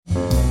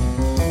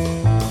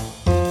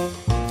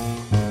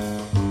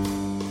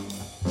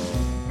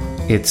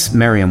It's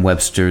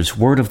Merriam-Webster's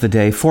Word of the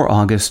Day for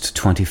August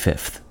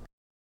 25th.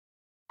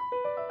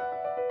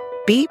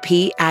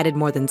 BP added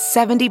more than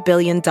 $70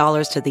 billion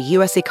to the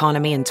U.S.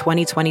 economy in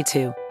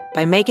 2022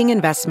 by making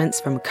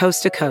investments from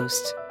coast to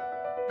coast.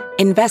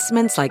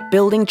 Investments like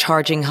building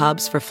charging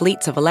hubs for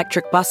fleets of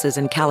electric buses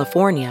in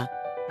California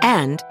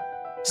and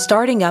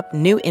starting up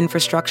new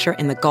infrastructure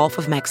in the Gulf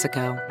of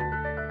Mexico.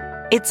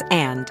 It's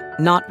and,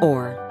 not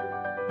or.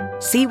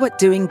 See what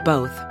doing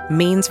both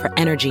means for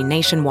energy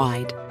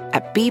nationwide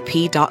at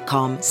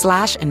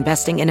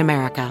bp.com/investing in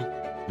America.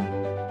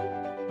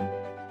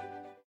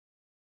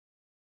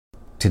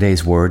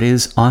 Today's word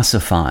is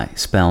ossify,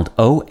 spelled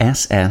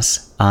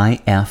O-S-S-I-F-Y.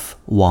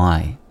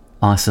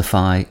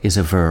 Ossify is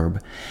a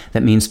verb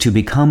that means to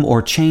become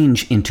or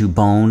change into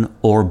bone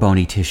or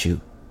bony tissue.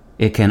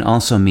 It can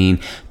also mean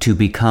to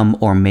become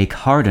or make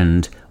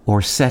hardened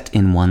or set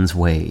in one's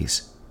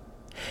ways.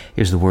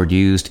 Here's the word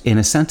used in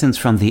a sentence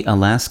from the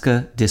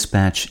Alaska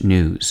Dispatch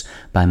News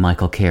by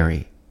Michael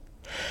Carey.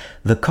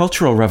 The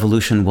Cultural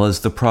Revolution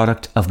was the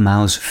product of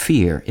Mao's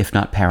fear, if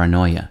not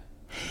paranoia.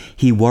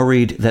 He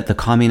worried that the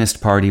Communist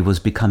Party was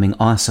becoming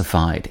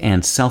ossified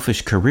and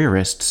selfish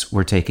careerists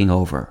were taking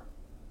over.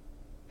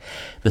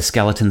 The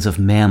skeletons of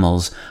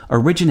mammals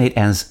originate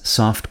as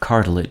soft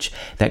cartilage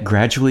that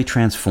gradually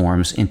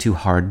transforms into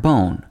hard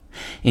bone.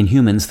 In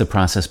humans, the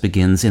process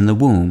begins in the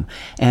womb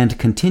and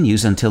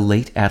continues until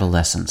late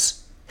adolescence.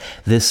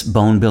 This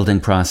bone-building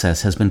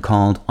process has been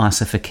called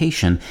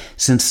ossification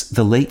since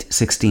the late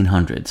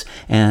 1600s,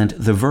 and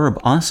the verb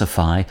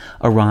ossify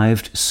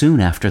arrived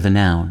soon after the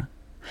noun.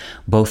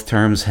 Both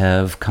terms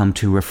have come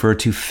to refer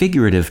to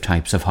figurative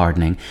types of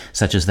hardening,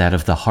 such as that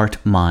of the heart,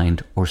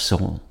 mind, or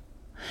soul.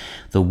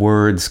 The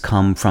words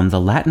come from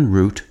the Latin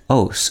root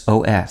os,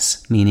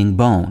 O-S, meaning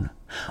bone.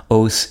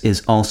 Os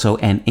is also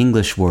an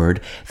English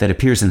word that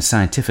appears in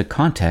scientific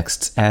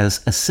contexts as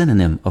a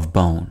synonym of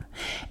bone,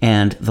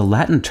 and the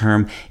Latin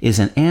term is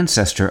an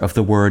ancestor of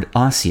the word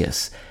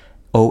osseous,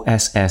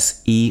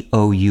 O-S-S-E-O-U-S,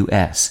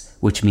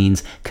 which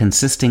means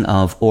consisting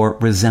of or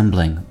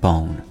resembling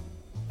bone.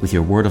 With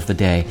your Word of the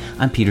Day,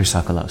 I'm Peter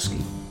Sokolowski.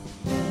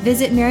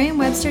 Visit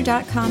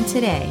Merriam-Webster.com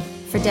today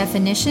for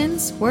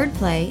definitions,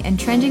 wordplay, and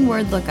trending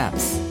word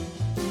lookups.